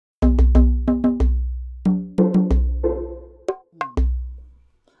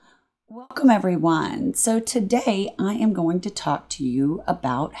Welcome everyone. So today I am going to talk to you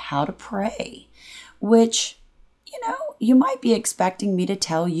about how to pray, which, you might be expecting me to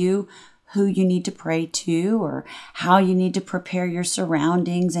tell you who you need to pray to or how you need to prepare your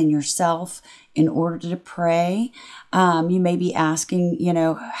surroundings and yourself in order to pray. You may be asking,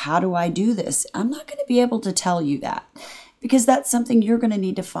 how do I do this? I'm not going to be able to tell you that because that's something you're going to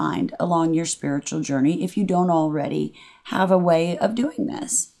need to find along your spiritual journey if you don't already have a way of doing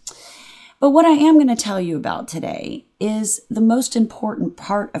this. But what I am going to tell you about today is the most important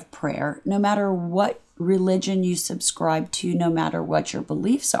part of prayer, no matter what religion you subscribe to, no matter what your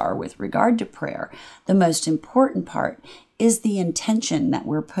beliefs are with regard to prayer. The most important part is the intention that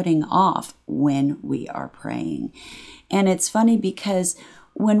we're putting off when we are praying. And it's funny because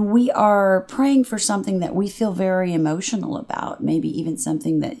when we are praying for something that we feel very emotional about, maybe even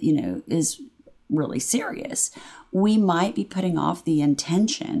something that, is really serious, we might be putting off the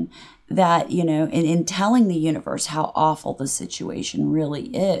intention that, in telling the universe how awful the situation really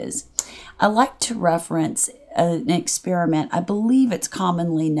is. I like to reference an experiment. I believe it's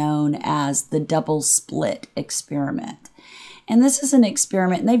commonly known as the double split experiment. And this is an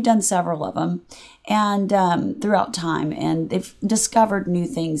experiment, and they've done several of them and throughout time, and they've discovered new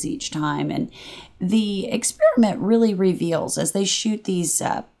things each time. And the experiment really reveals, as they shoot these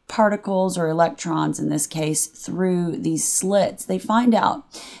particles or electrons in this case through these slits, they find out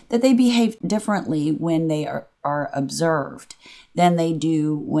that they behave differently when they are observed than they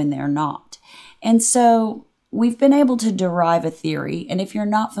do when they're not. And so we've been able to derive a theory, and if you're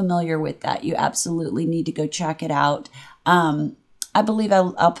not familiar with that, you absolutely need to go check it out. I believe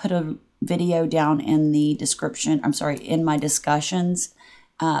I'll put a video down in the description, in my discussions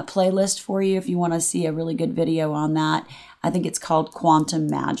playlist for you if you want to see a really good video on that. I think it's called Quantum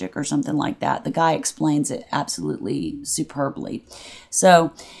Magic or something like that. The guy explains it absolutely superbly.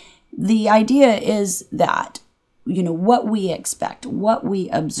 So the idea is that, what we expect, what we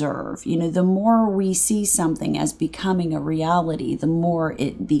observe, the more we see something as becoming a reality, the more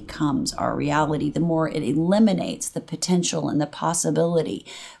it becomes our reality, the more it eliminates the potential and the possibility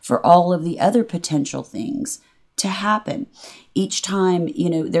for all of the other potential things to happen. Each time,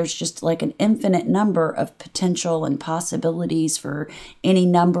 there's just like an infinite number of potential and possibilities for any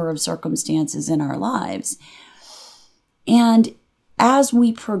number of circumstances in our lives. And as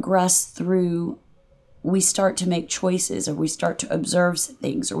we progress through, we start to make choices, or we start to observe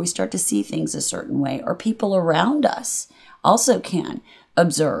things, or we start to see things a certain way, or people around us also can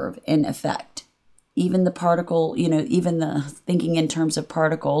observe and affect. Even the particle, even the thinking in terms of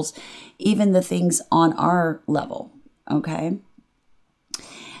particles, even the things on our level, okay?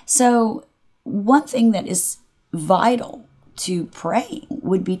 So one thing that is vital to praying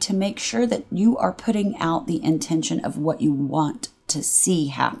would be to make sure that you are putting out the intention of what you want to see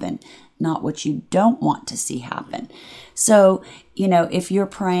happen, not what you don't want to see happen. So, if you're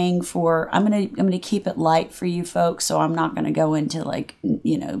praying for, I'm going to keep it light for you folks. So I'm not going to go into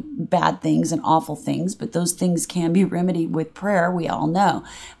bad things and awful things, but those things can be remedied with prayer. We all know,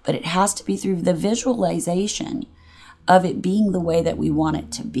 but it has to be through the visualization of it being the way that we want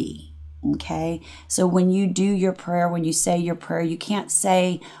it to be. Okay. So when you do your prayer, when you say your prayer, you can't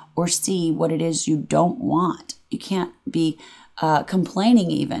say or see what it is you don't want. You can't be complaining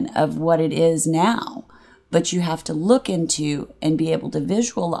even of what it is now, but you have to look into and be able to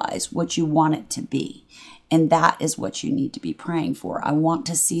visualize what you want it to be. And that is what you need to be praying for. I want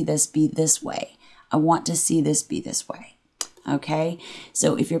to see this be this way. I want to see this be this way. Okay.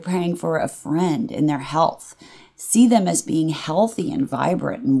 So if you're praying for a friend and their health, see them as being healthy and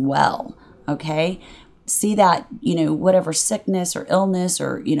vibrant and well. Okay. See that, whatever sickness or illness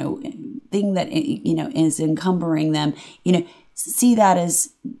or, thing that, is encumbering them, see that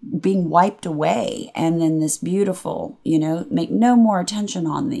as being wiped away, and then this beautiful, make no more attention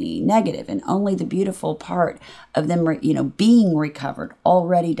on the negative and only the beautiful part of them, being recovered,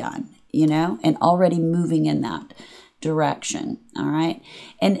 already done, and already moving in that direction. All right.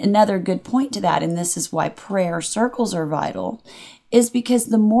 And another good point to that, and this is why prayer circles are vital, is because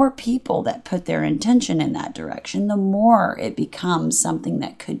the more people that put their intention in that direction, the more it becomes something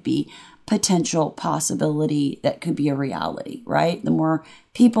that could be potential possibility, that could be a reality, right? The more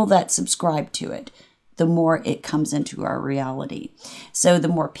people that subscribe to it, the more it comes into our reality. So the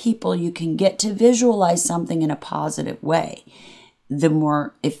more people you can get to visualize something in a positive way, the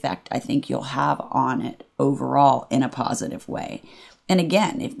more effect I think you'll have on it overall in a positive way. And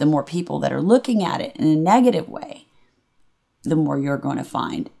again, if the more people that are looking at it in a negative way, the more you're going to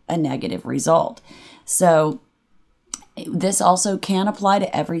find a negative result. So this also can apply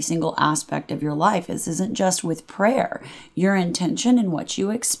to every single aspect of your life. This isn't just with prayer. Your intention and what you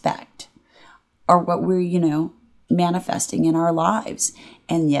expect are what we're, manifesting in our lives.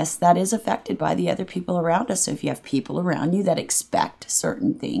 And yes, that is affected by the other people around us. So if you have people around you that expect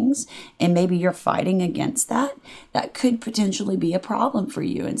certain things and maybe you're fighting against that, that could potentially be a problem for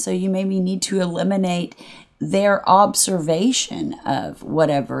you. And so you maybe need to eliminate their observation of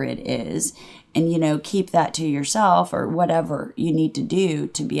whatever it is and, keep that to yourself, or whatever you need to do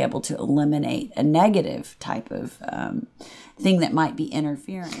to be able to eliminate a negative type of thing that might be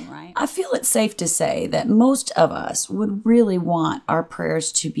interfering, right? I feel it's safe to say that most of us would really want our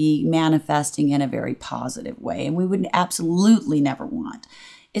prayers to be manifesting in a very positive way, and we would absolutely never want,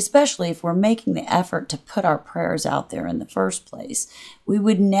 especially if we're making the effort to put our prayers out there in the first place, we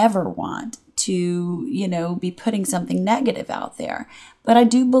would never want to, be putting something negative out there. But I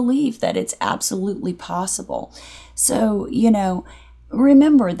do believe that it's absolutely possible. So,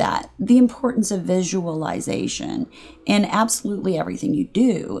 remember that the importance of visualization in absolutely everything you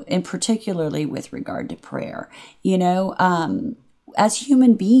do, and particularly with regard to prayer. As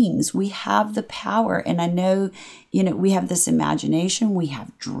human beings, we have the power, and I know, we have this imagination, we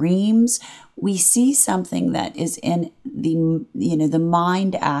have dreams, we see something that is in the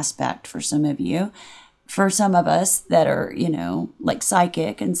mind aspect for some of you. For some of us that are, like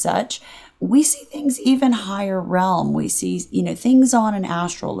psychic and such, we see things even higher realm. We see, things on an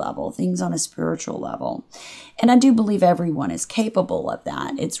astral level, things on a spiritual level. And I do believe everyone is capable of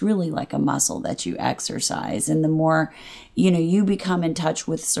that. It's really like a muscle that you exercise. And the more, you become in touch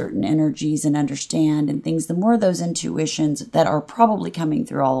with certain energies and understand and things, the more those intuitions that are probably coming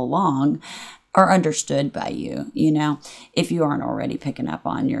through all along are understood by you, if you aren't already picking up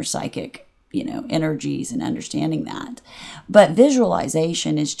on your psychic energies and understanding that. But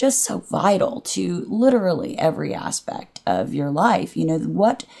visualization is just so vital to literally every aspect of your life.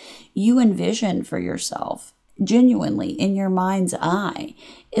 What you envision for yourself genuinely in your mind's eye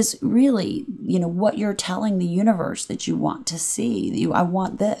is really, what you're telling the universe that you want to see. I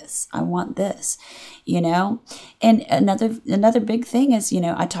want this. I want this, And another big thing is,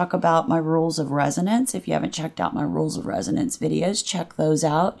 I talk about my rules of resonance. If you haven't checked out my rules of resonance videos, check those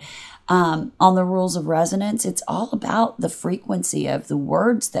out. On the rules of resonance, it's all about the frequency of the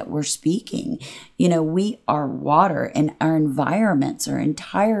words that we're speaking. We are water, and our environments are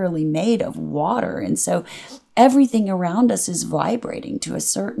entirely made of water. And so everything around us is vibrating to a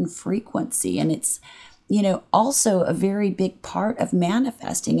certain frequency. And it's, also a very big part of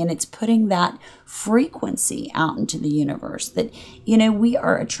manifesting. And it's putting that frequency out into the universe that, we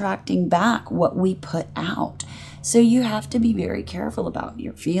are attracting back what we put out. So you have to be very careful about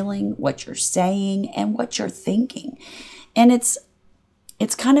your feeling, what you're saying, and what you're thinking. And it's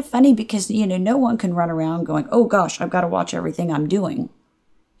kind of funny because, no one can run around going, oh gosh, I've got to watch everything I'm doing.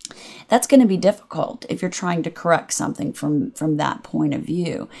 That's going to be difficult if you're trying to correct something from that point of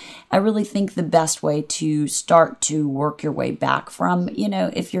view. I really think the best way to start to work your way back from,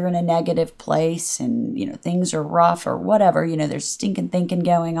 if you're in a negative place and, things are rough or whatever, there's stinking thinking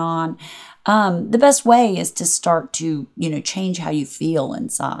going on. The best way is to start to, change how you feel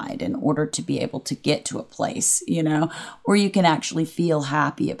inside in order to be able to get to a place, where you can actually feel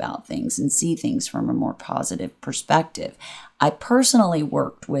happy about things and see things from a more positive perspective. I personally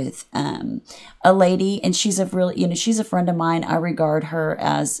worked with a lady, and she's she's a friend of mine. I regard her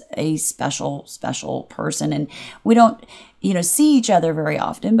as a special person, and we don't, see each other very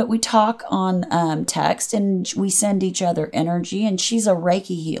often, but we talk on text, and we send each other energy. And she's a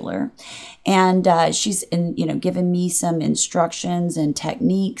Reiki healer, and she's given me some instructions and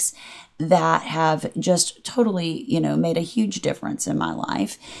techniques that have just totally, made a huge difference in my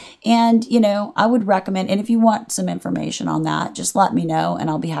life. And, I would recommend, and if you want some information on that, just let me know and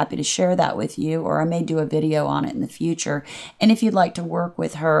I'll be happy to share that with you, or I may do a video on it in the future. And if you'd like to work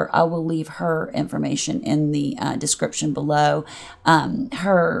with her, I will leave her information in the description below.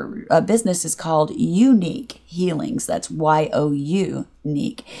 Her business is called Younique Healings. That's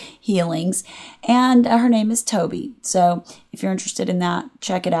Younique Healings. And her name is Tobie. So if you're interested in that,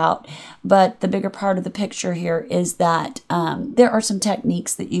 check it out. But the bigger part of the picture here is that there are some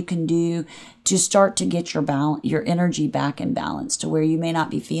techniques that you can do to start to get your energy back in balance, to where you may not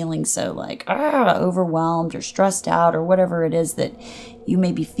be feeling so like overwhelmed or stressed out or whatever it is that you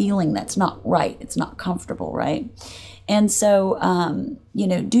may be feeling that's not right. It's not comfortable, right? And so,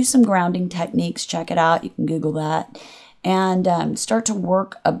 do some grounding techniques. Check it out. You can Google that, and start to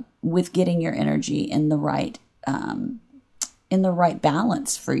work with getting your energy in the right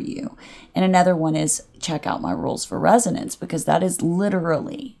balance for you. And another one is check out my rules for resonance, because that is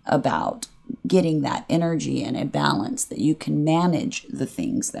literally about getting that energy in a balance that you can manage the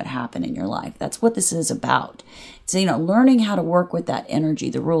things that happen in your life. That's what this is about. It's, learning how to work with that energy,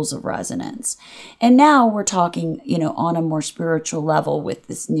 the rules of resonance. And now we're talking, on a more spiritual level with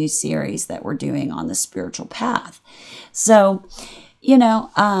this new series that we're doing on the spiritual path. So,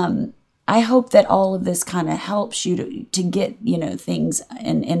 I hope that all of this kind of helps you to get, things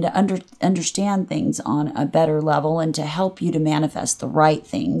and to understand things on a better level, and to help you to manifest the right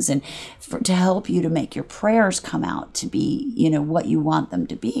things, and to help you to make your prayers come out to be, what you want them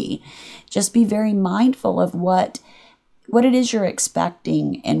to be. Just be very mindful of what it is you're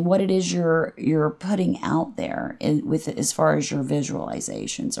expecting, and what it is you're putting out there with as far as your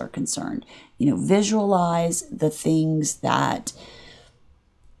visualizations are concerned. Visualize the things that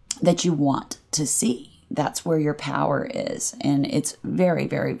you want to see. That's where your power is. And it's very,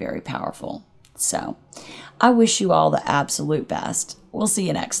 very, very powerful. So I wish you all the absolute best. We'll see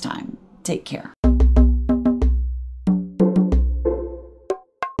you next time. Take care.